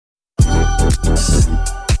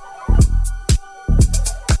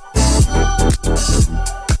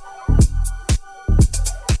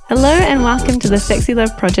Hello and welcome to the Sexy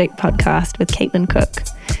Love Project podcast with Caitlin Cook.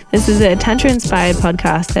 This is a Tantra-inspired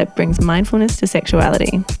podcast that brings mindfulness to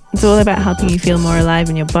sexuality. It's all about helping you feel more alive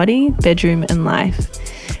in your body, bedroom and life.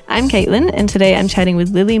 I'm Caitlin and today I'm chatting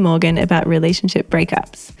with Lilli Morgan about relationship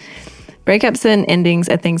breakups. Breakups and endings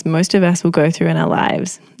are things most of us will go through in our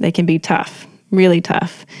lives. They can be tough, really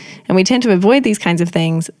tough. And we tend to avoid these kinds of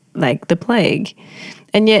things like the plague.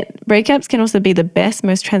 And yet, breakups can also be the best,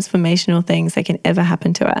 most transformational things that can ever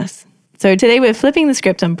happen to us. So today we're flipping the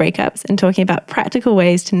script on breakups and talking about practical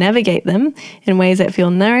ways to navigate them in ways that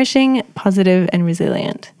feel nourishing, positive, and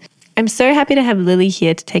resilient. I'm so happy to have Lilli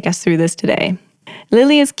here to take us through this today.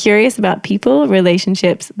 Lilli is curious about people,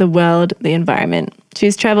 relationships, the world, the environment.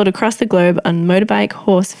 She's traveled across the globe on motorbike,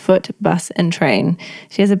 horse, foot, bus, and train.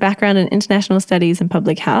 She has a background in international studies and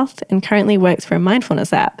public health and currently works for a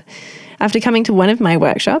mindfulness app. After coming to one of my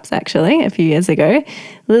workshops, actually, a few years ago,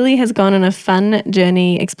 Lilli has gone on a fun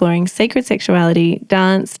journey exploring sacred sexuality,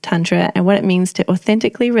 dance, tantra, and what it means to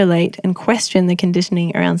authentically relate and question the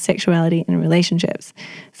conditioning around sexuality and relationships.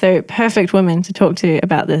 So, perfect woman to talk to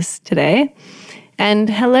about this today. And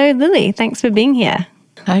hello, Lilli. Thanks for being here.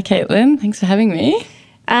 Hi, Caitlin. Thanks for having me.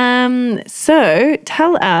 So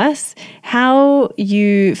tell us how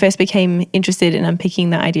you first became interested in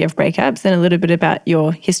unpicking the idea of breakups and a little bit about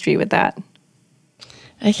your history with that.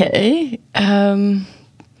 Okay.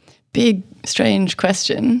 Big, strange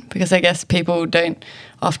question, because I guess people don't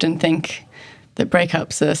often think that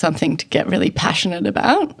breakups are something to get really passionate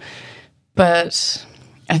about. But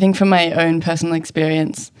I think from my own personal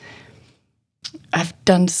experience, I've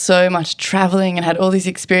done so much traveling and had all these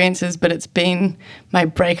experiences, but it's been my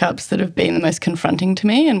breakups that have been the most confronting to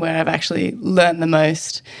me and where I've actually learned the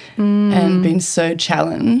most and been so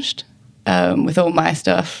challenged with all my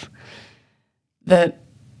stuff that,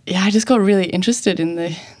 I just got really interested in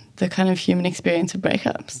the kind of human experience of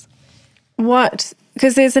breakups.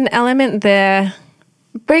 Because there's an element there.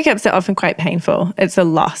 Breakups are often quite painful. It's a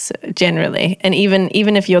loss generally. And even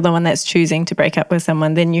if you're the one that's choosing to break up with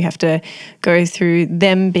someone, then you have to go through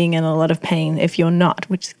them being in a lot of pain if you're not,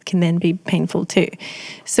 which can then be painful too.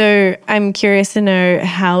 So I'm curious to know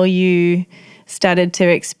how you started to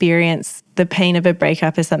experience the pain of a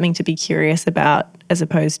breakup as something to be curious about as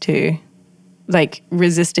opposed to like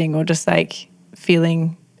resisting or just like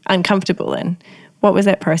feeling uncomfortable in. What was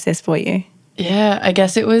that process for you? Yeah, I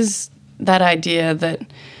guess it was that idea that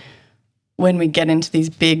when we get into these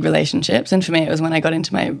big relationships, and for me it was when I got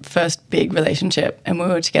into my first big relationship and we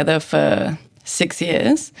were together for 6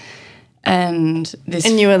 years. And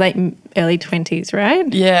you were like early 20s,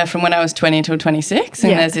 right? Yeah, from when I was 20 till 26.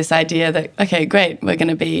 And there's this idea that, okay, great, we're going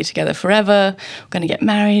to be together forever, we're going to get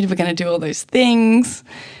married, we're going to do all those things.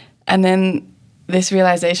 And then this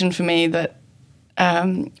realization for me that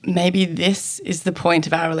maybe this is the point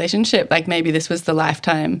of our relationship. Like maybe this was the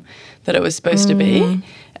lifetime that it was supposed to be.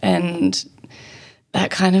 And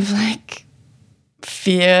that kind of like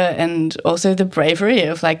fear and also the bravery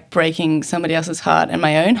of like breaking somebody else's heart and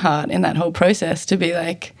my own heart in that whole process to be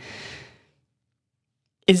like,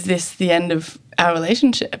 is this the end of our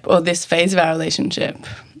relationship or this phase of our relationship?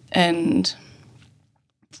 And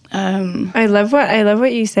I love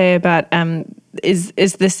what you say about is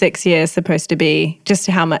the 6 years supposed to be just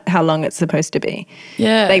how long it's supposed to be?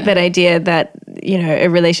 Yeah, like that idea that a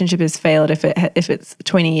relationship has failed if it's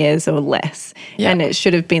 20 years or less, and it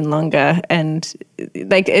should have been longer, and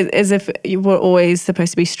like as if we're always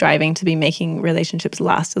supposed to be striving to be making relationships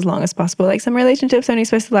last as long as possible. Like some relationships are only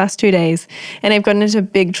supposed to last 2 days, and I've gotten into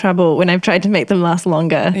big trouble when I've tried to make them last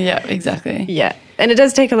longer. Yeah, exactly. Yeah, and it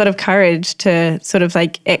does take a lot of courage to sort of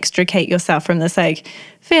like extricate yourself from this like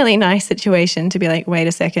fairly nice situation to be like, wait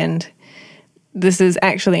a second, this is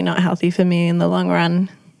actually not healthy for me in the long run.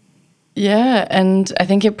 Yeah, and I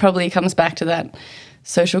think it probably comes back to that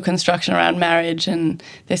social construction around marriage and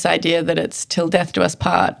this idea that it's till death do us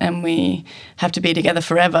part and we have to be together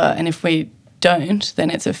forever, and if we don't,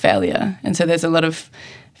 then it's a failure. And so I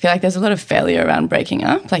feel like there's a lot of failure around breaking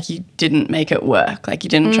up. Like you didn't make it work, like you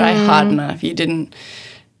didn't try hard enough, you didn't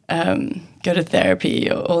go to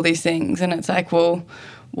therapy or all these things. And it's like, well,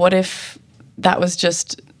 what if that was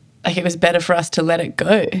just like it was better for us to let it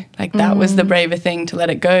go? Like that was the braver thing, to let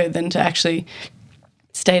it go than to actually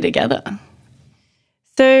stay together.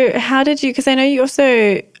 So how did you, because I know you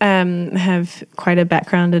also have quite a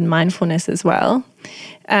background in mindfulness as well.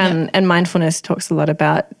 And mindfulness talks a lot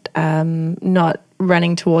about not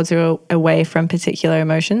running towards or away from particular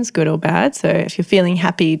emotions, good or bad. So if you're feeling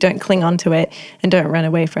happy, don't cling on to it and don't run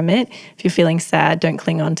away from it. If you're feeling sad, don't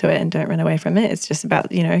cling on to it and don't run away from it. It's just about,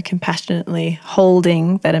 compassionately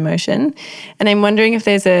holding that emotion. And I'm wondering if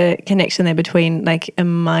there's a connection there between like a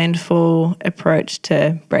mindful approach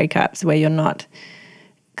to breakups where you're not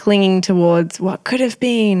clinging towards what could have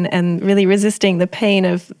been and really resisting the pain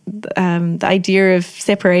of the idea of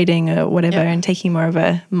separating or whatever, and taking more of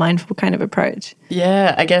a mindful kind of approach.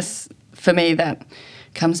 Yeah, I guess for me that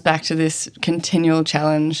comes back to this continual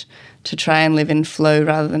challenge to try and live in flow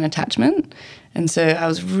rather than attachment. And so I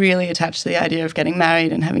was really attached to the idea of getting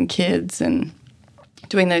married and having kids and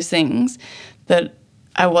doing those things that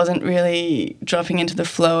I wasn't really dropping into the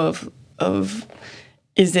flow of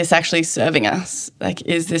is this actually serving us? Like,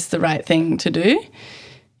 is this the right thing to do?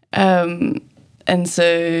 And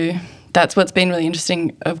so that's what's been really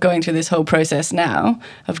interesting of going through this whole process now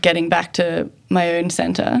of getting back to my own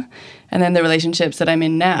center, and then the relationships that I'm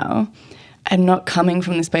in now. I'm not coming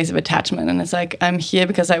from this place of attachment, and it's like I'm here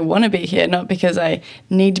because I want to be here, not because I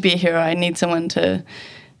need to be here or I need someone to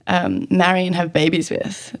marry and have babies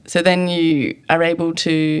with. So then you are able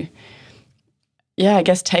to, I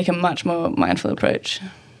guess, take a much more mindful approach.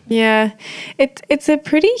 Yeah, it's a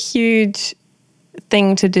pretty huge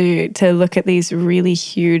thing to do, to look at these really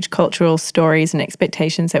huge cultural stories and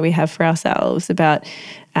expectations that we have for ourselves about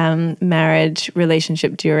marriage,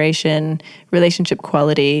 relationship duration, relationship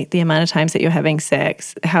quality, the amount of times that you're having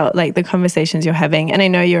sex, how like the conversations you're having. And I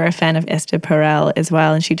know you're a fan of Esther Perel as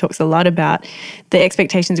well, and she talks a lot about the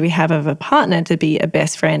expectations we have of a partner to be a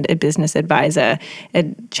best friend, a business advisor, a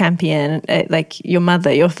champion, like your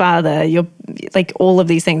mother, your father, your like all of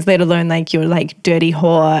these things, let alone like your like dirty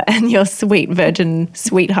whore and your sweet virgin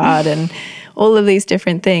sweetheart and all of these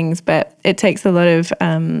different things. But it takes a lot of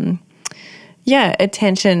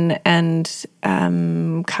attention and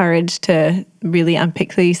courage to really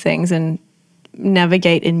unpick these things and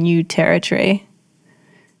navigate a new territory.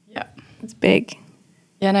 Yeah. It's big.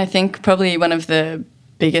 Yeah, and I think probably one of the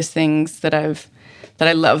biggest things that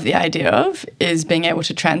I love the idea of is being able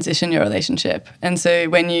to transition your relationship. And so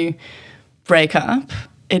when you break up,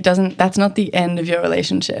 that's not the end of your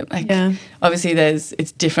relationship. Obviously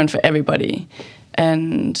it's different for everybody,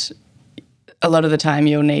 and a lot of the time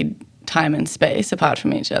you'll need time and space apart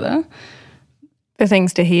from each other for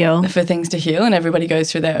things to heal, and everybody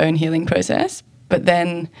goes through their own healing process. But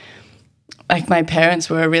then like my parents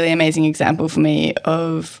were a really amazing example for me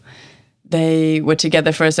of, they were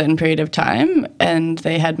together for a certain period of time and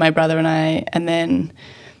they had my brother and I, and then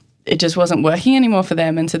it just wasn't working anymore for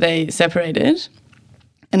them, and so they separated.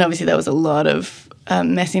 And obviously there was a lot of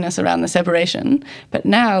messiness around the separation, but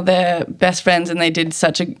now they're best friends and they did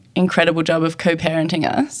such an incredible job of co-parenting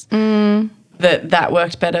us that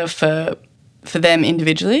worked better for them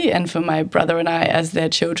individually and for my brother and I as their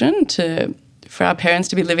children, for our parents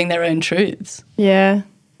to be living their own truths. Yeah,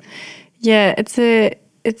 it's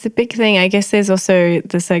a big thing. I guess there's also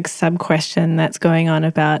this like sub-question that's going on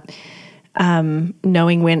about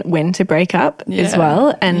knowing when to break up as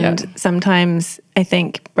well. And sometimes I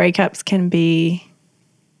think breakups can be,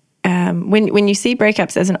 when you see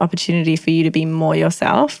breakups as an opportunity for you to be more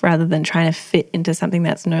yourself rather than trying to fit into something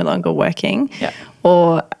that's no longer working,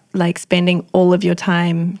 or like spending all of your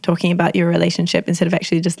time talking about your relationship instead of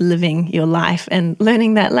actually just living your life and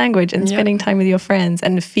learning that language and spending time with your friends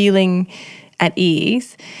and feeling at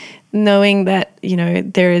ease, knowing that,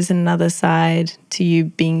 there is another side to you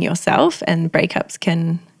being yourself, and breakups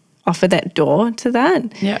can offer that door to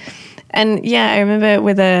that. Yeah. And I remember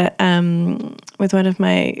with one of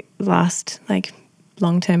my last like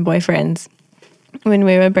long-term boyfriends, when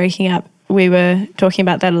we were breaking up, we were talking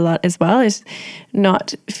about that a lot as well, is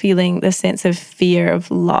not feeling the sense of fear of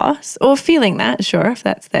loss, or feeling that, sure, if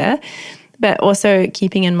that's there, but also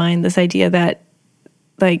keeping in mind this idea that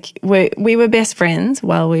like we were best friends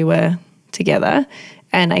while we were together,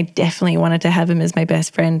 and I definitely wanted to have him as my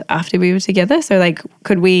best friend after we were together. So like,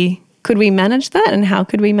 could we manage that, and how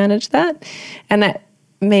could we manage that? And that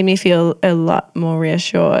made me feel a lot more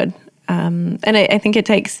reassured. And I think it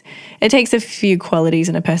takes a few qualities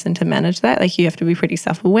in a person to manage that. Like you have to be pretty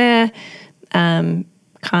self-aware,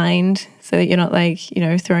 kind, so that you're not like,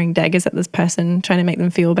 throwing daggers at this person, trying to make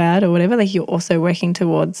them feel bad or whatever. Like you're also working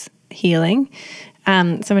towards healing.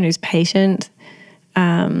 Someone who's patient.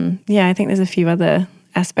 I think there's a few other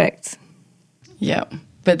aspects. Yeah.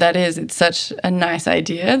 But it's such a nice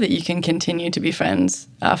idea that you can continue to be friends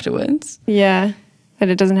afterwards. Yeah, that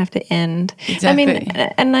it doesn't have to end. Exactly. I mean,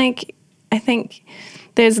 and like, I think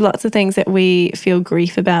there's lots of things that we feel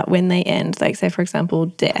grief about when they end, like say, for example,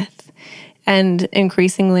 death. And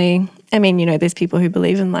increasingly, I mean, you know, there's people who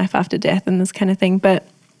believe in life after death and this kind of thing, but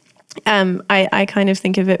I kind of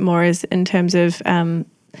think of it more as in terms of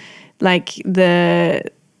like the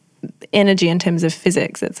energy in terms of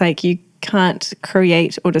physics. It's like you can't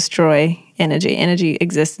create or destroy energy. Energy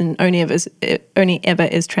exists and only ever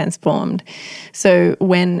is transformed. So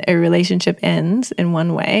when a relationship ends in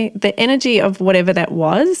one way, the energy of whatever that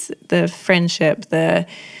was, the friendship, the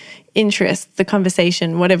interest, the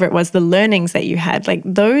conversation, whatever it was, the learnings that you had, like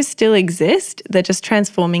those still exist. They're just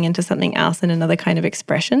transforming into something else in another kind of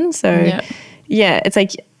expression. So yeah, it's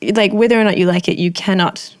like whether or not you like it, you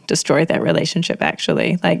cannot destroy that relationship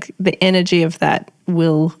actually. Like the energy of that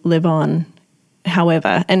will live on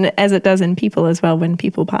however, and as it does in people as well when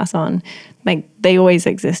people pass on, like they always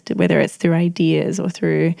exist, whether it's through ideas or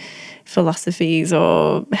through philosophies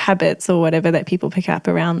or habits or whatever that people pick up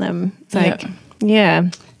around them. It's like, yeah.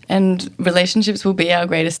 And relationships will be our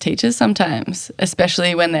greatest teachers sometimes,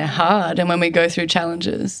 especially when they're hard and when we go through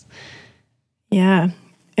challenges. Yeah.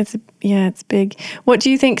 It's big. What do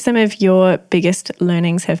you think some of your biggest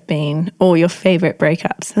learnings have been, or your favorite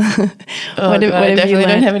breakups? I definitely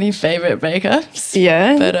don't have any favorite breakups.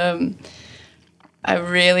 Yeah. But I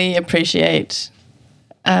really appreciate,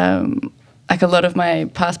 like a lot of my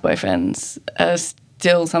past boyfriends are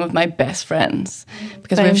still some of my best friends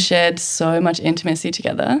because we've shared so much intimacy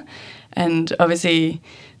together. And obviously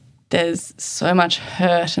there's so much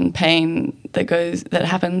hurt and pain that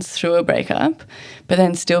happens through a breakup, but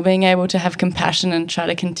then still being able to have compassion and try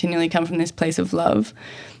to continually come from this place of love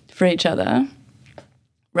for each other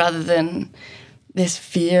rather than this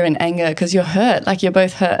fear and anger, because you're hurt, like you're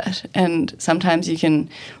both hurt, and sometimes you can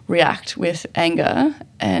react with anger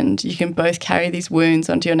and you can both carry these wounds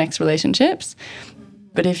onto your next relationships.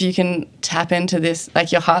 But if you can tap into this,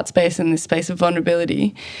 like your heart space and this space of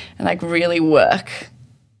vulnerability and like really work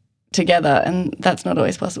together, and that's not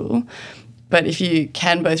always possible, but if you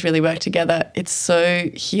can both really work together, it's so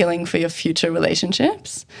healing for your future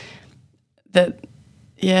relationships that,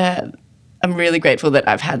 yeah, I'm really grateful that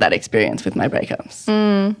I've had that experience with my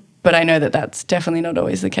breakups. But I know that that's definitely not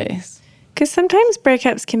always the case. Because sometimes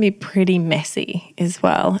breakups can be pretty messy as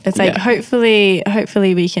well. It's like hopefully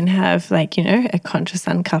we can have like, you know, a conscious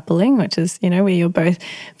uncoupling, which is, you know, where you're both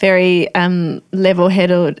very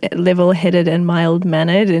level-headed and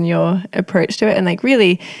mild-mannered in your approach to it, and like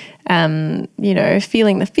really, you know,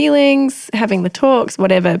 feeling the feelings, having the talks,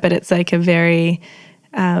 whatever. But it's like a very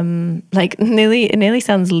like it nearly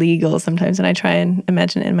sounds legal sometimes when I try and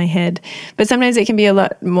imagine it in my head. But sometimes it can be a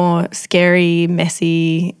lot more scary,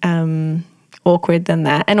 messy, awkward than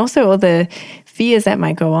that. And also all the fears that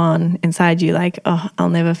might go on inside you, like, oh, I'll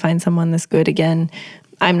never find someone this good again.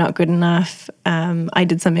 I'm not good enough. I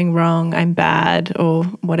did something wrong. I'm bad, or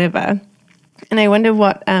whatever. And I wonder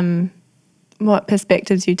what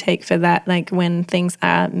perspectives you take for that, like when things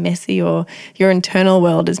are messy or your internal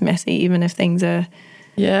world is messy, even if things are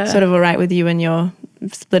sort of all right with you and your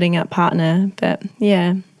splitting up partner. But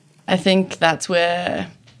yeah. I think that's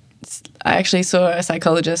where I actually saw a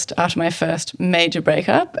psychologist after my first major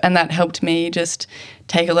breakup, and that helped me just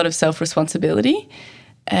take a lot of self-responsibility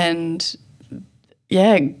and,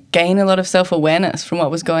 gain a lot of self-awareness from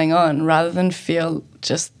what was going on rather than feel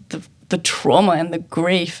just the trauma and the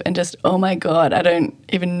grief and just, oh my God, I don't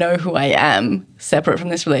even know who I am separate from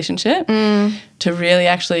this relationship. To really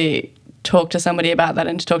actually talk to somebody about that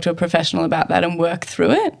and to talk to a professional about that and work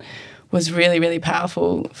through it was really, really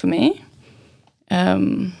powerful for me.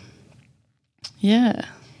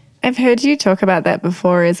 I've heard you talk about that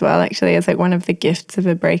before as well, actually. It's like one of the gifts of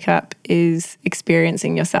a breakup is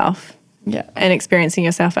experiencing yourself. Yeah. And experiencing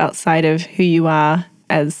yourself outside of who you are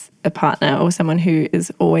as a partner or someone who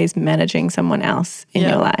is always managing someone else in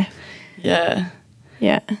your life. Yeah.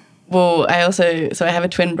 Yeah. Well, I have a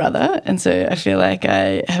twin brother, and so I feel like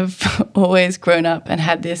I have always grown up and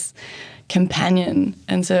had this companion.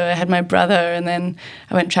 And so I had my brother, and then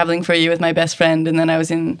I went traveling for a year with my best friend, and then I've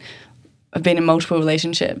been in multiple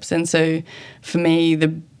relationships. And so for me, the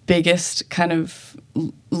biggest kind of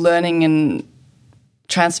learning and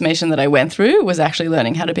transformation that I went through was actually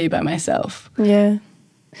learning how to be by myself. Yeah.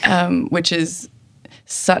 Which is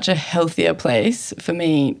such a healthier place for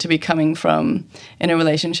me to be coming from in a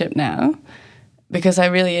relationship now, because I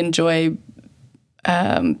really enjoy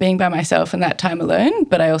being by myself and that time alone,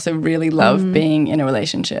 but I also really love being in a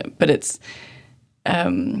relationship. But it's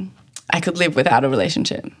I could live without a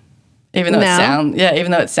relationship. Even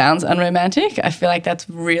though it sounds unromantic, I feel like that's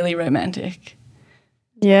really romantic.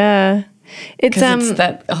 Yeah. It's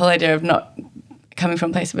that whole idea of not coming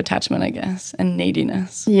from a place of attachment, I guess, and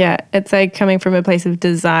neediness. Yeah, it's like coming from a place of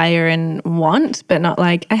desire and want, but not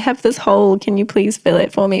like, I have this hole, can you please fill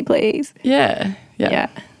it for me, please? Yeah. Yeah.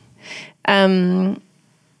 And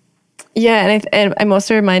I'm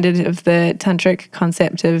also reminded of the tantric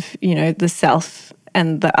concept of, you know, the self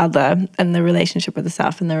and the other, and the relationship with the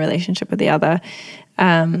self and the relationship with the other,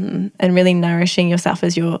 and really nourishing yourself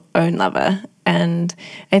as your own lover. And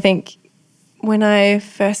I think when I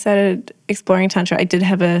first started exploring Tantra, I did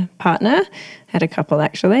have a partner, had a couple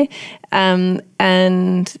actually, and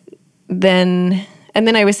then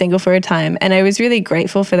I was single for a time, and I was really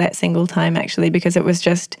grateful for that single time actually, because it was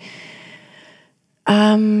just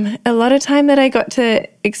a lot of time that I got to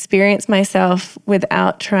experience myself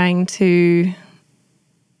without trying to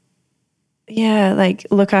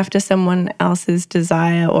look after someone else's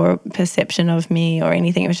desire or perception of me or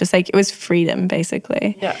anything. It was just like, it was freedom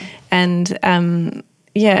basically. Yeah. And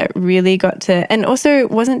really got to, and also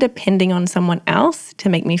wasn't depending on someone else to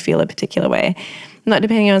make me feel a particular way. Not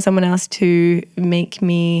depending on someone else to make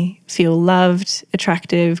me feel loved,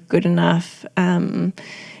 attractive, good enough.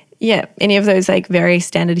 Any of those like very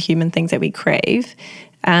standard human things that we crave.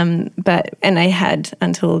 And I had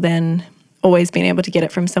until then always been able to get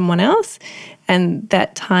it from someone else. And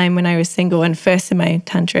that time when I was single and first in my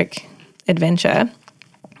tantric adventure,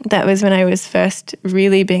 that was when I was first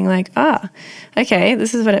really being like, okay,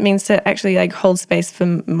 this is what it means to actually like hold space for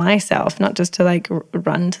myself, not just to like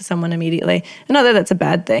run to someone immediately. And not that that's a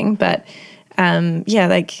bad thing, but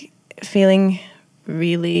like feeling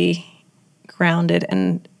really grounded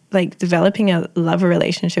and like developing a lover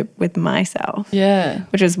relationship with myself. Yeah.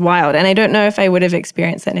 Which was wild. And I don't know if I would have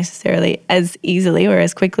experienced that necessarily as easily or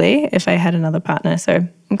as quickly if I had another partner. So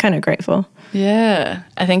I'm kind of grateful. Yeah.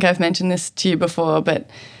 I think I've mentioned this to you before, but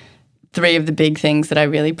 3 of the big things that I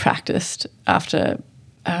really practiced after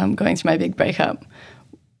going through my big breakup,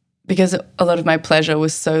 because a lot of my pleasure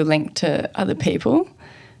was so linked to other people,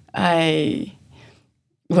 I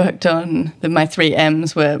worked on my 3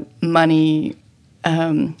 M's were money,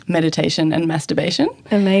 meditation and masturbation.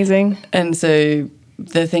 Amazing. And so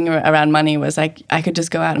the thing around money was like I could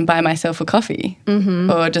just go out and buy myself a coffee,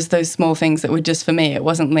 or just those small things that were just for me. It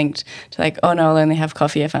wasn't linked to like, oh no, I'll only have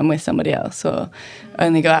coffee if I'm with somebody else, or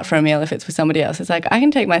only go out for a meal if it's with somebody else. It's like I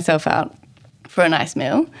can take myself out for a nice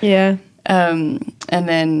meal. Yeah. And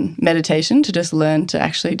then meditation to just learn to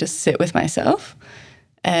actually just sit with myself.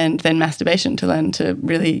 And then masturbation to learn to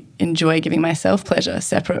really enjoy giving myself pleasure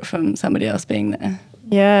separate from somebody else being there.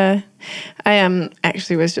 Yeah. I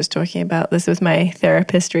actually was just talking about this with my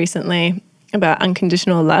therapist recently about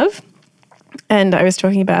unconditional love. And I was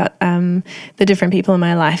talking about the different people in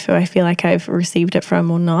my life who I feel like I've received it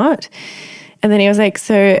from or not. And then he was like,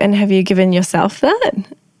 so, and have you given yourself that?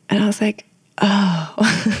 And I was like, oh,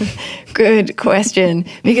 good question.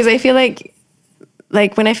 Because I feel like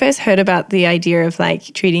when I first heard about the idea of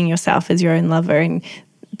like treating yourself as your own lover and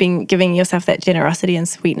giving yourself that generosity and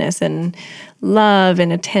sweetness and love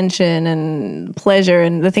and attention and pleasure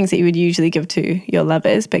and the things that you would usually give to your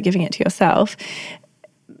lovers, but giving it to yourself,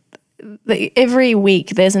 like every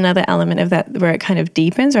week there's another element of that where it kind of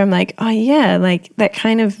deepens, where I'm like, oh yeah, like that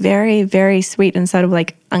kind of very, very sweet and sort of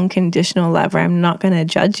like unconditional love where I'm not going to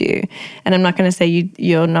judge you and I'm not going to say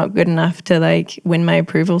you're not good enough to like win my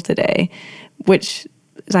approval today, which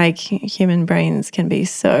like human brains can be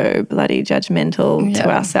so bloody judgmental to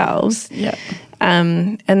ourselves. Yeah.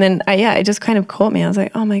 And then it just kind of caught me. I was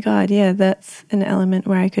like, oh my God, yeah, that's an element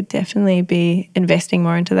where I could definitely be investing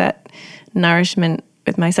more into that nourishment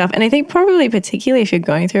with myself. And I think probably particularly if you're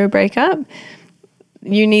going through a breakup,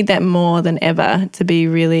 you need that more than ever to be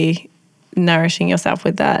really nourishing yourself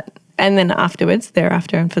with that. And then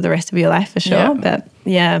thereafter and for the rest of your life for sure. Yeah. But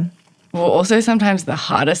yeah. Well, also sometimes the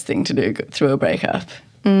hardest thing to do through a breakup,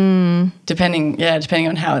 depending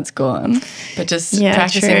on how it's gone, but just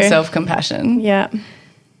practicing self-compassion. Yeah.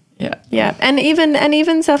 Yeah. Yeah. And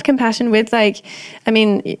even self-compassion with like, I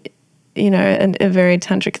mean, you know, a very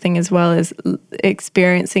tantric thing as well is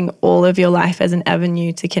experiencing all of your life as an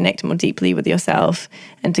avenue to connect more deeply with yourself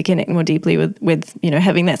and to connect more deeply with you know,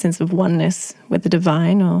 having that sense of oneness with the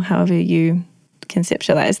divine or however you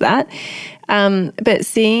conceptualize that. But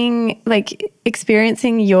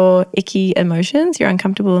experiencing your icky emotions, your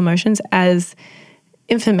uncomfortable emotions as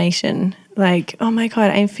information, like, oh my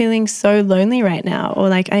God, I'm feeling so lonely right now, or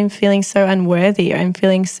like I'm feeling so unworthy, or I'm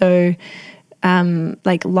feeling so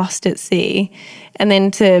like lost at sea, and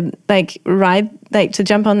then to like ride, like to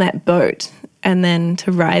jump on that boat and then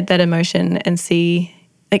to ride that emotion and see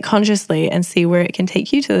like consciously and see where it can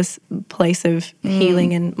take you to this place of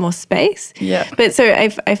healing and more space. Yeah. But so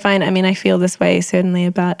I find, I mean, I feel this way certainly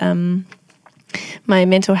about my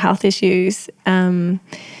mental health issues,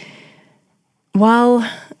 while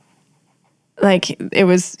like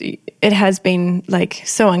it has been like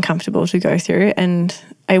so uncomfortable to go through, and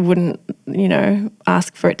I wouldn't,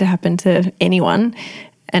 ask for it to happen to anyone,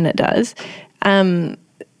 and it does.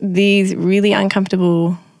 These really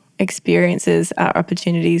uncomfortable experiences are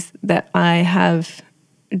opportunities that I have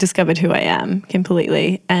discovered who I am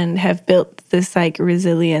completely, and have built this like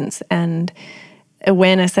resilience and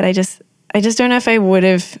awareness that I just don't know if I would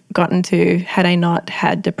have gotten to had I not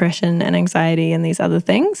had depression and anxiety and these other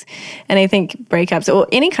things. And I think breakups or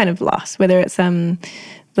any kind of loss, whether it's the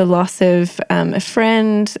loss of a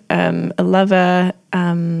friend, a lover,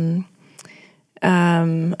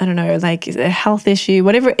 I don't know, like a health issue,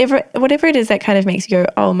 whatever it is that kind of makes you go,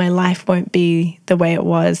 oh, my life won't be the way it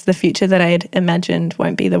was. The future that I had imagined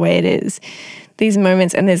won't be the way it is. These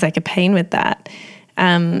moments, and there's like a pain with that.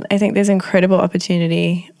 I think there's incredible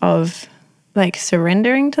opportunity of like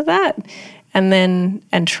surrendering to that,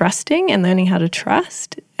 and trusting and learning how to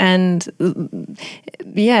trust, and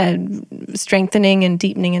strengthening and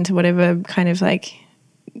deepening into whatever kind of like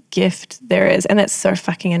gift there is. And that's so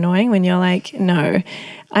fucking annoying when you're like, no,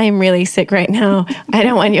 I am really sick right now. I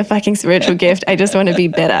don't want your fucking spiritual gift. I just want to be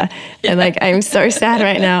better. And like, I'm so sad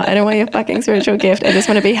right now. I don't want your fucking spiritual gift. I just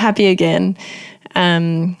want to be happy again.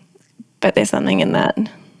 But there's something in that.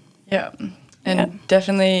 Yeah. And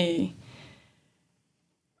definitely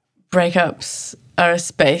breakups are a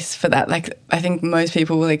space for that. Like, I think most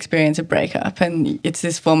people will experience a breakup, and it's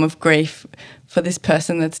this form of grief for this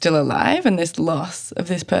person that's still alive, and this loss of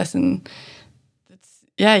this person.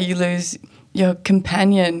 You lose your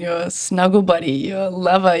companion, your snuggle buddy, your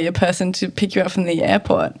lover, your person to pick you up from the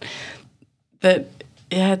airport.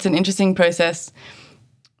 It's an interesting process.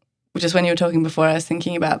 Just when you were talking before, I was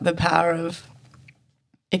thinking about the power of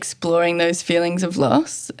exploring those feelings of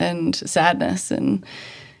loss and sadness, and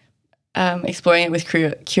exploring it with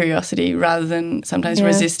curiosity rather than sometimes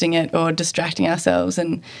resisting it or distracting ourselves.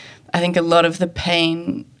 And I think a lot of the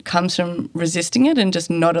pain comes from resisting it and just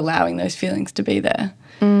not allowing those feelings to be there.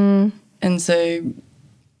 And so,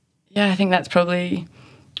 I think that's probably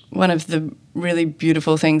one of the really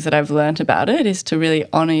beautiful things that I've learnt about it, is to really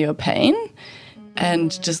honour your pain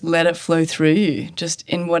and just let it flow through you, just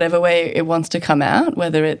in whatever way it wants to come out,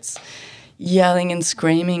 whether it's yelling and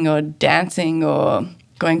screaming or dancing or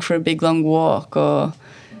going for a big long walk or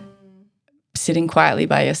sitting quietly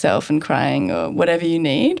by yourself and crying, or whatever you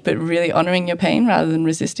need, but really honouring your pain rather than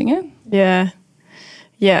resisting it.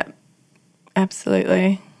 Yeah,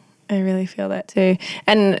 absolutely. I really feel that too.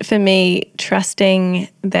 And for me, trusting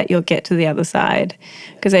that you'll get to the other side,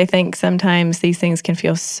 because I think sometimes these things can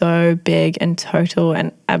feel so big and total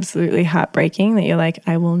and absolutely heartbreaking that you're like,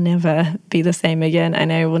 I will never be the same again,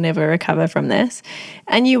 and I will never recover from this.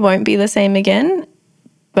 And you won't be the same again,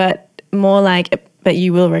 but more like, but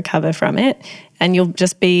you will recover from it, and you'll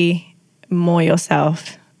just be more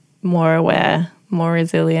yourself, more aware, more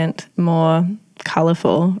resilient, more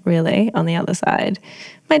colourful, really, on the other side.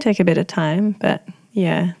 Might take a bit of time, but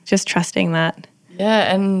just trusting that.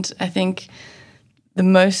 Yeah, and I think the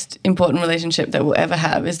most important relationship that we'll ever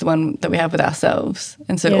have is the one that we have with ourselves.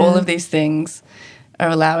 And so all of these things are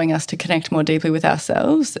allowing us to connect more deeply with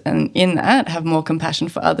ourselves, and in that have more compassion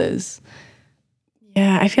for others.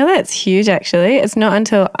 Yeah, I feel that's huge, actually. It's not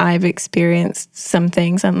until I've experienced some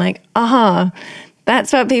things I'm like,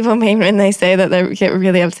 that's what people mean when they say that they get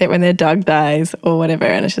really upset when their dog dies or whatever.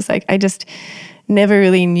 And it's just like, I just never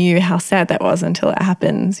really knew how sad that was until it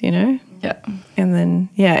happens, Yeah. And then,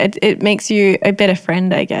 it makes you a better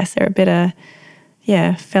friend, I guess, or a better,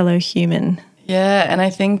 fellow human. Yeah, and I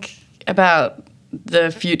think about the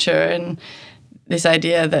future and this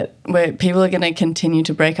idea that where people are going to continue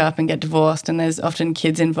to break up and get divorced, and there's often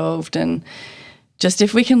kids involved, and just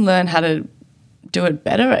if we can learn how to do it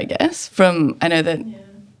better, I guess. I know that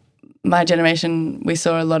my generation, we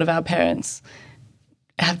saw a lot of our parents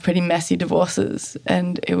have pretty messy divorces,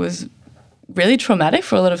 and it was really traumatic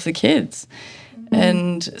for a lot of the kids.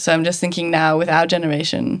 And so I'm just thinking now with our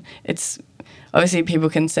generation, it's obviously people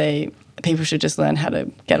can say people should just learn how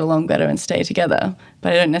to get along better and stay together,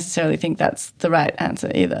 but I don't necessarily think that's the right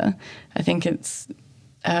answer either. I think it's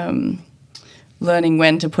learning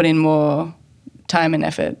when to put in more time and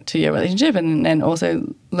effort to your relationship, and then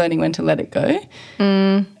also learning when to let it go,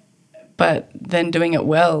 but then doing it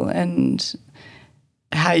well, and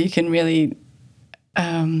how you can really,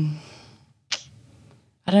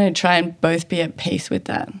 try and both be at peace with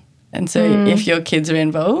that. And so if your kids are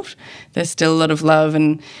involved, there's still a lot of love,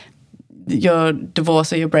 and your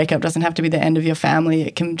divorce or your breakup doesn't have to be the end of your family.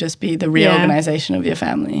 It can just be the reorganization of your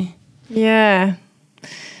family. Yeah.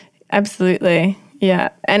 Absolutely. Yeah.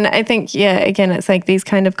 And I think, again, it's like these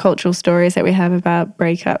kind of cultural stories that we have about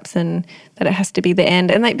breakups and that it has to be the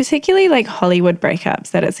end. And like particularly like Hollywood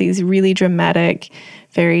breakups, that it's these really dramatic,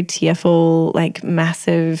 very tearful, like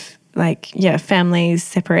massive, like, families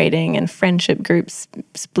separating and friendship groups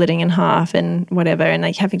splitting in half and whatever, and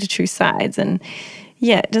like having to choose sides. And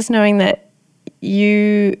just knowing that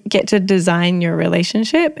you get to design your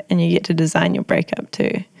relationship and you get to design your breakup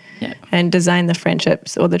too. Yeah. And design the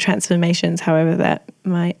friendships or the transformations, however that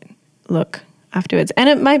might look afterwards. And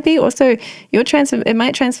it might be also it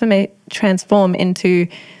might transform into,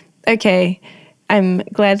 okay, I'm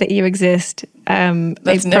glad that you exist.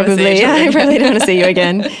 Let's never see each other I again. probably don't want to see you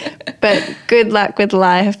again. But good luck with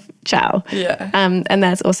life. Ciao. Yeah. And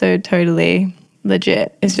that's also totally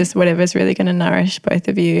legit. It's just whatever's really going to nourish both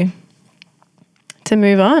of you to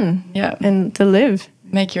move on. Yeah. And to live.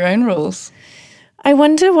 Make your own rules. I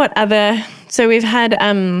wonder what other, so we've had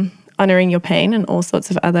honoring your pain and all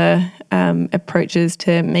sorts of other approaches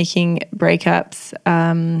to making breakups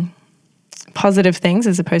positive things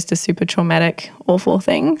as opposed to super traumatic, awful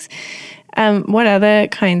things. What other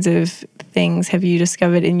kinds of things have you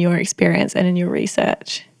discovered in your experience and in your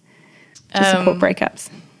research to support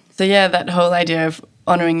breakups? So that whole idea of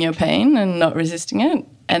honoring your pain and not resisting it,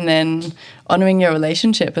 and then honoring your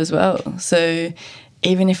relationship as well. So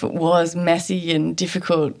even if it was messy and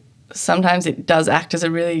difficult, sometimes it does act as a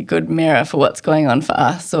really good mirror for what's going on for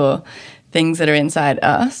us or things that are inside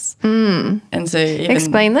us. And so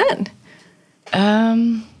Explain that.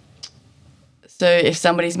 So if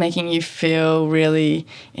somebody's making you feel really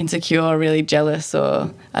insecure, really jealous,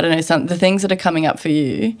 or I don't know, the things that are coming up for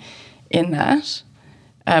you in that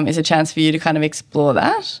is a chance for you to kind of explore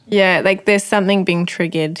that. Yeah, like there's something being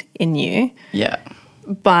triggered in you. Yeah.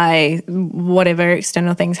 By whatever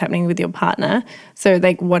external things happening with your partner. So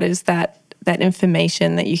like what is that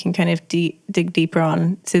information that you can kind of dig deeper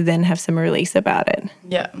on to then have some release about it?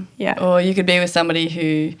 Yeah. Yeah. Or you could be with somebody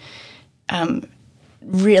who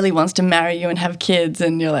really wants to marry you and have kids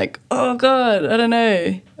and you're like, oh God, I don't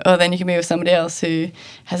know. Or then you can be with somebody else who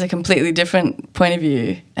has a completely different point of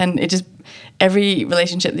view, and every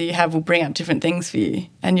relationship that you have will bring up different things for you,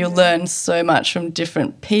 and you'll learn so much from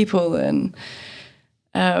different people. And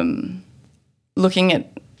looking at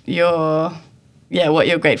what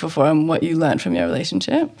you're grateful for and what you learned from your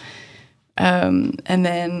relationship. And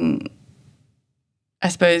then I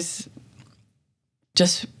suppose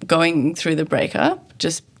just going through the breakup,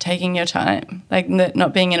 just taking your time, like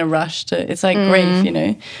not being in a rush it's like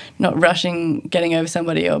grief, not rushing getting over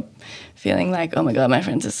somebody or feeling like, oh my God, my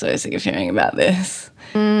friends are so sick of hearing about this.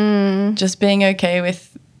 Just being okay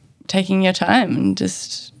with taking your time and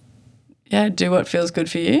just do what feels good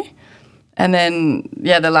for you. And then,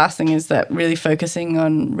 the last thing is that really focusing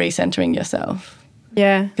on recentering yourself.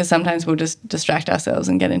 Yeah. Because sometimes we'll just distract ourselves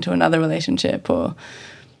and get into another relationship or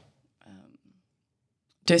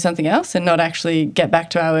do something else and not actually get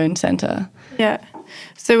back to our own center. Yeah.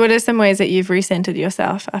 So what are some ways that you've recentered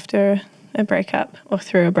yourself after a breakup or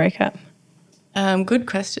through a breakup? Good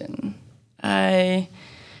question. I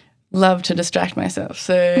love to distract myself.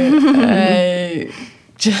 So I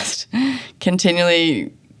just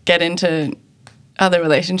continually get into other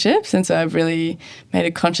relationships, and so I've really made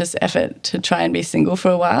a conscious effort to try and be single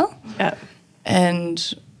for a while. Yeah.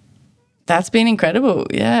 And that's been incredible.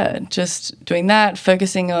 Yeah, just doing that,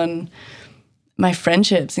 focusing on my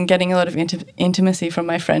friendships and getting a lot of intimacy from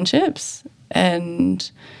my friendships,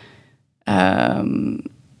 and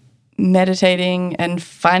meditating and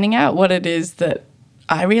finding out what it is that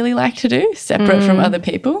I really like to do separate from other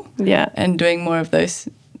people. Yeah. And doing more of those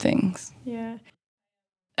things. Yeah.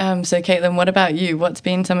 So Caitlin, what about you? What's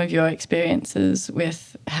been some of your experiences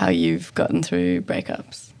with how you've gotten through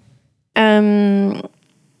breakups?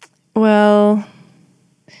 Well,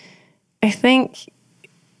 I think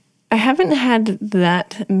I haven't had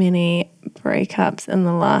that many breakups in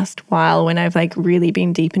the last while when I've like really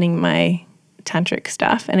been deepening my tantric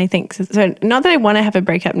stuff. And I think, so not that I want to have a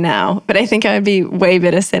breakup now, but I think I would be way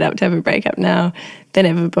better set up to have a breakup now than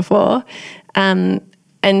ever before. And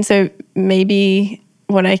so maybe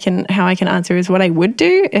how I can answer is what I would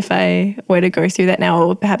do if I were to go through that now,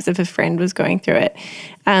 or perhaps if a friend was going through it.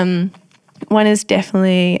 One is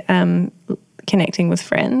definitely connecting with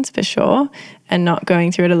friends for sure and not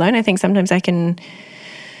going through it alone. I think sometimes I can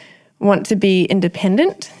want to be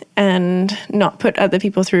independent and not put other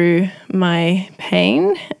people through my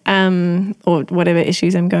pain or whatever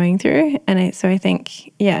issues I'm going through. And so I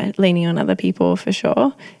think, leaning on other people for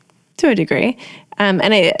sure to a degree.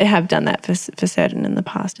 And I have done that for certain in the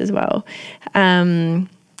past as well.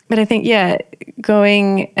 But I think,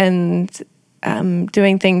 going and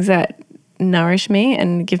doing things that nourish me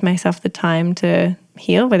and give myself the time to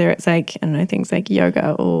heal, whether it's like, I don't know, things like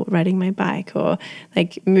yoga or riding my bike or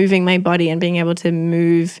like moving my body and being able to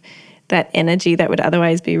move that energy that would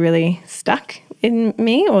otherwise be really stuck in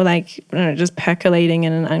me or like, I don't know, just percolating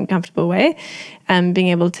in an uncomfortable way. Being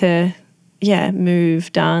able to,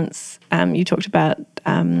 move, dance. You talked about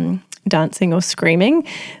dancing or screaming.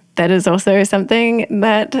 That is also something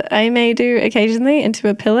that I may do occasionally into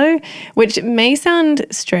a pillow, which may sound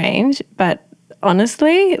strange, but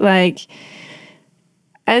honestly, like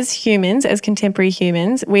as humans, as contemporary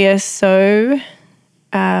humans, we are so,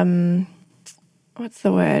 what's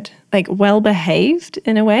the word? Like well-behaved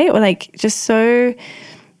in a way, or like just so,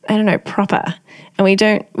 I don't know, proper. And we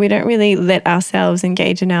don't really let ourselves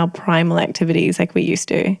engage in our primal activities like we used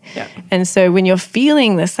to. Yeah. And so when you're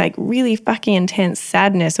feeling this like really fucking intense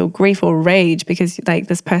sadness or grief or rage because like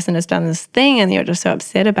this person has done this thing and you're just so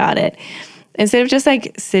upset about it, instead of just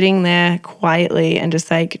like sitting there quietly and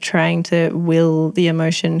just like trying to will the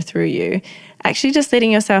emotion through you, actually just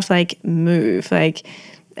letting yourself like move, like,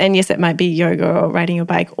 and yes, it might be yoga or riding your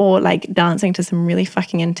bike or like dancing to some really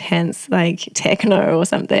fucking intense like techno or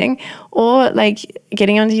something, or like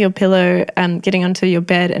getting onto your pillow, getting onto your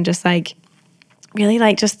bed and just like really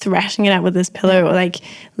like just thrashing it out with this pillow or like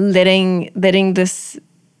letting this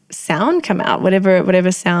sound come out,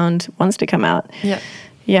 whatever sound wants to come out. Yeah.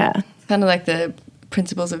 Yeah. It's kind of like the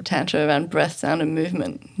principles of Tantra around breath, sound and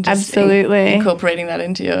movement. Just absolutely. Incorporating that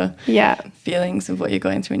into your feelings of what you're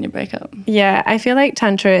going through in your breakup. Yeah, I feel like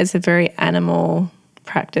Tantra is a very animal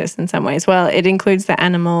practice in some ways. Well, it includes the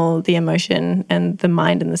animal, the emotion, and the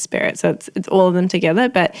mind and the spirit. So it's all of them together.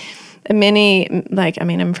 But many, like, I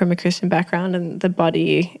mean, I'm from a Christian background and the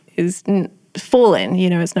body is fallen. You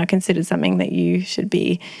know, it's not considered something that you should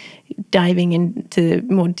be diving into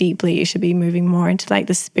more deeply. You should be moving more into like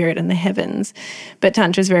the spirit and the heavens. But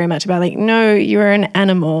Tantra is very much about like, no, you are an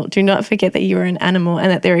animal. Do not forget that you are an animal and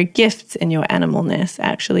that there are gifts in your animalness,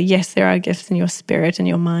 actually. Yes, there are gifts in your spirit and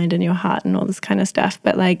your mind and your heart and all this kind of stuff.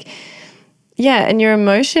 But like, yeah, and your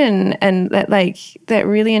emotion and that like that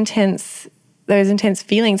really intense, those intense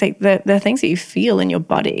feelings, like the things that you feel in your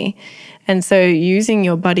body. And so using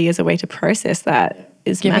your body as a way to process that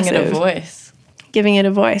is giving massive. It a voice. Giving it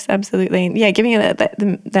a voice, absolutely. Yeah, giving it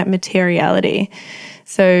that materiality.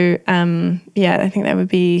 So, I think that would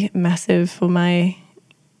be massive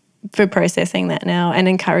for processing that now and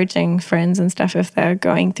encouraging friends and stuff if they're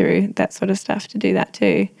going through that sort of stuff to do that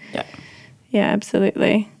too. Yeah. Yeah,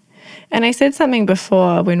 absolutely. And I said something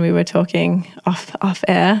before when we were talking off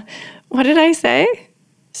air. What did I say?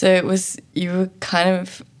 So it was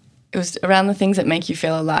around the things that make you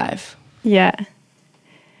feel alive. Yeah.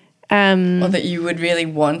 Or that you would really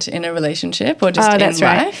want in a relationship or just in life?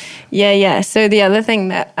 Right. Yeah. So the other thing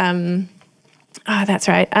that, that's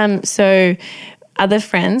right. So other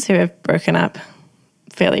friends who have broken up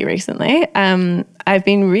fairly recently, I've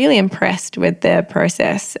been really impressed with their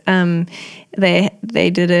process. They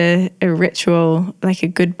did a ritual, like a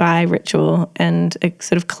goodbye ritual and a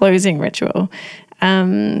sort of closing ritual.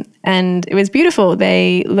 And it was beautiful.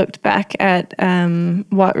 They looked back at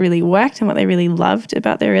what really worked and what they really loved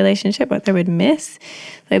about their relationship, what they would miss.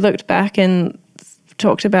 They looked back and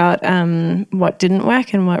talked about what didn't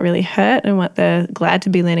work and what really hurt and what they're glad to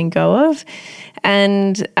be letting go of.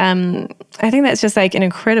 And I think that's just like an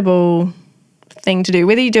incredible thing to do,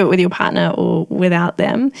 whether you do it with your partner or without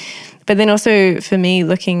them. But then also for me,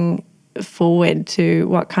 looking forward to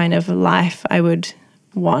what kind of life I would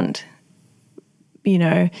want. You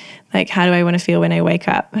know, like how do I want to feel when I wake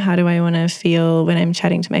up? How do I want to feel when I'm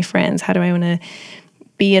chatting to my friends? How do I want to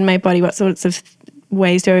be in my body? What sorts of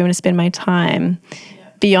ways do I want to spend my time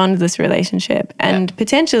beyond this relationship? And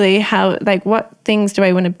potentially how, like what things do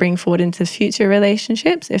I want to bring forward into future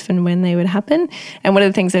relationships if and when they would happen? And what are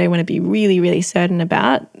the things that I want to be really, really certain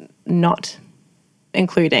about not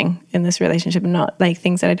including in this relationship, not like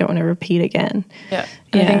things that I don't want to repeat again. Yeah.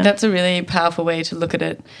 I think that's a really powerful way to look at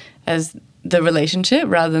it as the relationship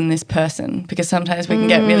rather than this person, because sometimes we can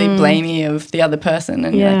get really blamey of the other person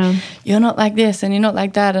and you're like, you're not like this and you're not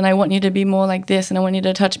like that and I want you to be more like this and I want you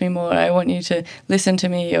to touch me more, I want you to listen to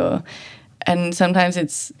me, and sometimes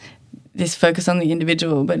it's this focus on the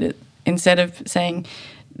individual, but instead of saying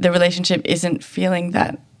the relationship isn't feeling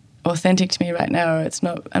that authentic to me right now, or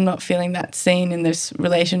I'm not feeling that seen in this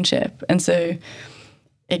relationship. And so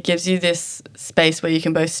it gives you this space where you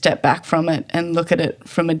can both step back from it and look at it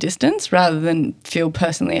from a distance rather than feel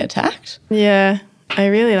personally attacked. Yeah, I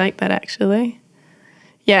really like that actually.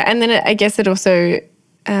 Yeah, and then I guess it also,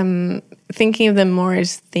 thinking of them more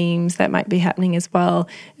as themes that might be happening as well.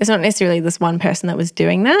 It's not necessarily this one person that was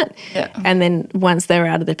doing that. Yeah. And then once they're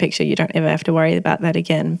out of the picture, you don't ever have to worry about that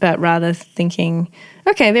again. But rather thinking,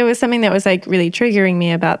 okay, there was something that was like really triggering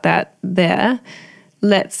me about that there.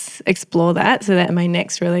 Let's explore that so that in my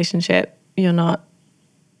next relationship, you're not,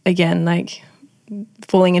 again, like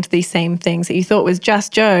falling into these same things that you thought was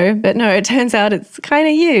just Joe, but no, it turns out it's kind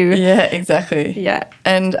of you. Yeah, exactly. Yeah.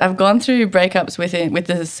 And I've gone through breakups with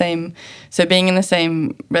the same, so being in the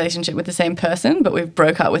same relationship with the same person, but we've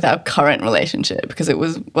broke up with our current relationship because it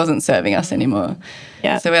wasn't serving us anymore.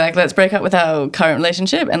 Yeah. So we're like, let's break up with our current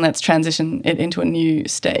relationship and let's transition it into a new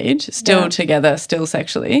stage, still together, still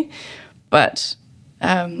sexually, but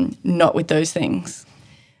not with those things.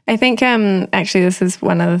 I think actually this is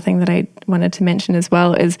one other thing that I wanted to mention as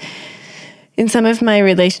well is in some of my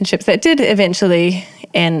relationships that did eventually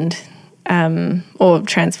end or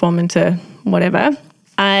transform into whatever,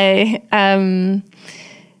 when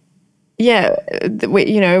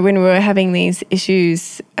we were having these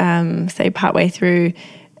issues, say partway through,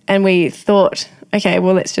 and we thought, okay,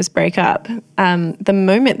 well, let's just break up. The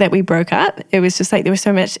moment that we broke up, it was just like there was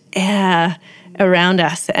so much air around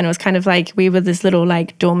us, and it was kind of like we were this little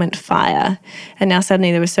like dormant fire, and now suddenly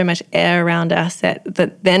there was so much air around us that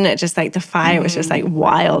then it just like the fire was just like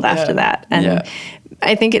wild after that. And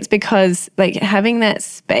I think it's because like having that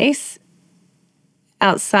space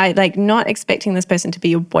outside, like not expecting this person to be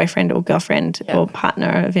your boyfriend or girlfriend or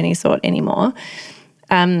partner of any sort anymore,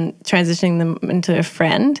 transitioning them into a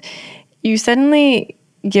friend, you suddenly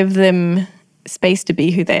give them space to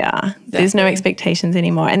be who they are. Exactly. There's no expectations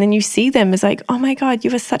anymore. And then you see them as like, oh my God,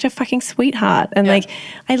 you were such a fucking sweetheart. And like,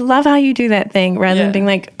 I love how you do that thing, rather than being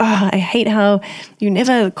like, oh, I hate how you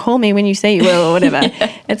never call me when you say you will or whatever.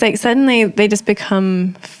 It's like suddenly they just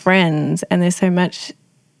become friends, and there's so much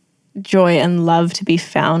joy and love to be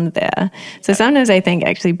found there. So sometimes I think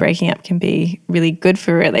actually breaking up can be really good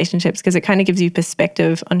for relationships because it kind of gives you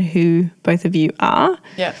perspective on who both of you are.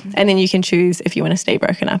 Yeah. And then you can choose if you want to stay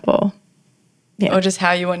broken up or just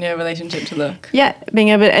how you want your relationship to look. Yeah, being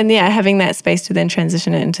able to, and having that space to then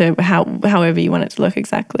transition it into however you want it to look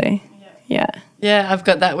exactly. Yeah. Yeah, I've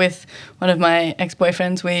got that with one of my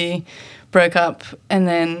ex-boyfriends. We broke up and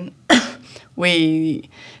then we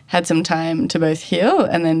had some time to both heal,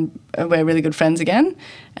 and then we're really good friends again.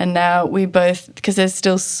 And now we both, because there's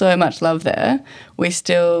still so much love there, we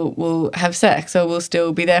still will have sex, or we'll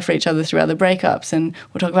still be there for each other throughout the breakups, and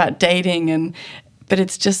we'll talk about dating but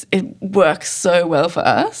it works so well for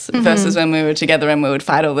us versus when we were together and we would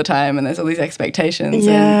fight all the time and there's all these expectations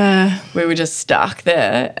and we were just stuck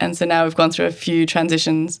there. And so now we've gone through a few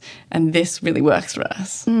transitions and this really works for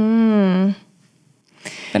us for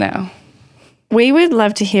now. We would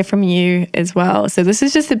love to hear from you as well. So this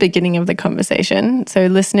is just the beginning of the conversation. So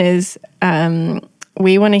listeners,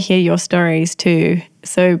 we want to hear your stories too.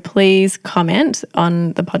 So please comment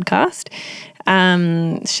on the podcast.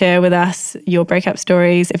 Share with us your breakup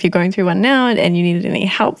stories. If you're going through one now and you needed any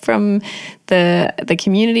help from the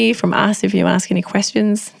community, from us, if you want to ask any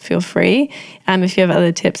questions, feel free. If you have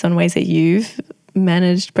other tips on ways that you've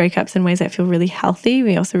managed breakups in ways that feel really healthy,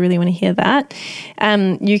 we also really want to hear that.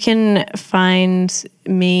 You can find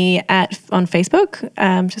me on Facebook,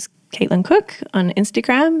 just Caitlin Cook, on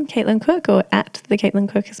Instagram, Caitlin Cook, or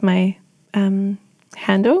 @the_Caitlin_Cook is my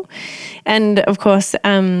handle. And of course,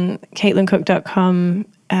 caitlincook.com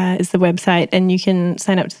is the website, and you can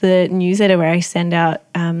sign up to the newsletter where I send out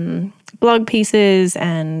blog pieces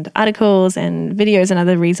and articles and videos and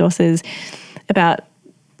other resources about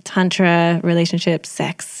tantra, relationships,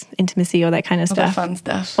 sex, intimacy, all that kind of stuff.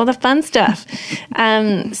 All the fun stuff.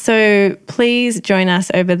 So please join us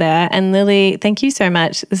over there. And Lilli, thank you so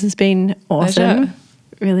much. This has been awesome. Pleasure.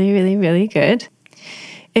 Really, really, really good.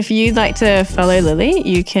 If you'd like to follow Lilli,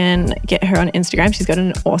 you can get her on Instagram. She's got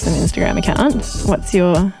an awesome Instagram account. What's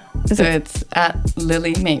your... It's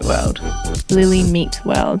 @LilliMeatWorld. Lilli Meat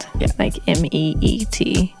World. Yeah. Like MEET.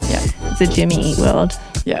 Yeah. It's a Jimmy Eat World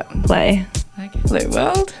play. Like Hello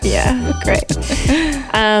World. Yeah, great.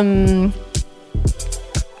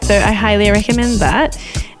 So I highly recommend that.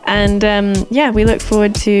 And we look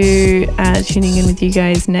forward to tuning in with you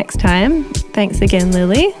guys next time. Thanks again,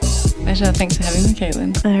 Lilli. Pleasure. Thanks for having me,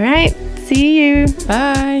 Caitlin. All right. See you.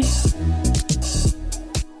 Bye.